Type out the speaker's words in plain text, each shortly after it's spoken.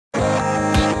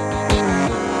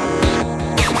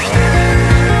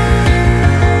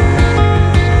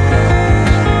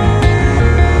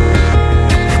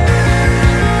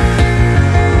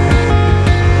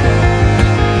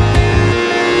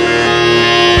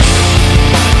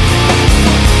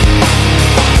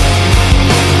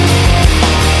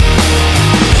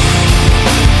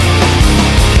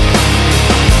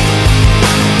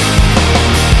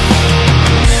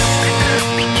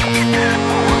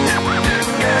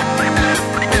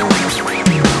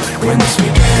when this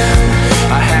began.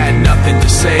 I had nothing to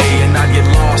say, and I'd get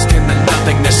lost in the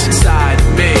nothingness inside of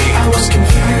me. I was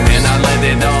confused, and I let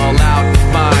it all out and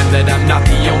find that I'm not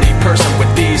the only person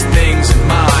with these things in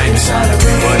mind. inside of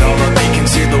me. But all of me can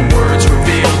see the words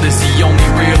revealed is the only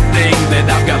real thing that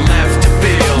I've got left to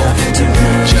feel. Nothing to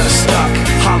lose. Just stuck,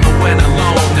 hollow and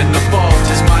alone, and the fault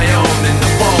is my own, and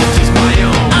the fault is my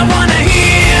own. I wanna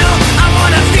heal, I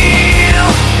wanna feel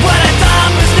what I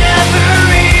thought was never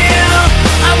real.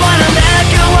 I wanna let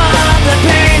go of the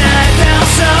pain I felt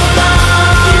so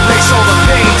long. Erase all the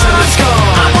pain till it's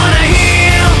gone. I wanna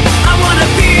heal, I wanna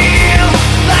feel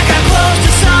like I'm close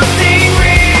to something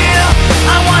real.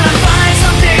 I wanna find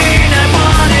something I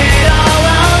wanted all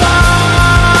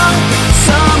along,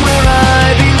 somewhere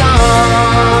I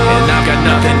belong. And I've got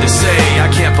nothing to say, I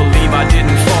can't believe I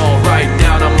didn't fall right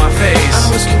down on my face. I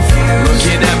was confused,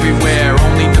 Looking everywhere,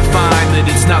 only to find that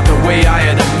it's not the way I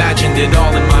had imagined it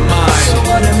all in my mind. so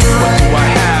what am What do I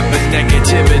have but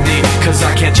negativity? Cause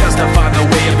I can't justify the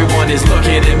way everyone is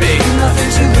looking at me.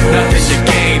 Nothing to lose. Nothing to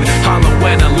gain, hollow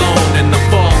and alone, and the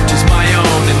fault is my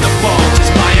own, and the fault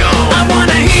is my own. I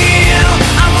wanna heal,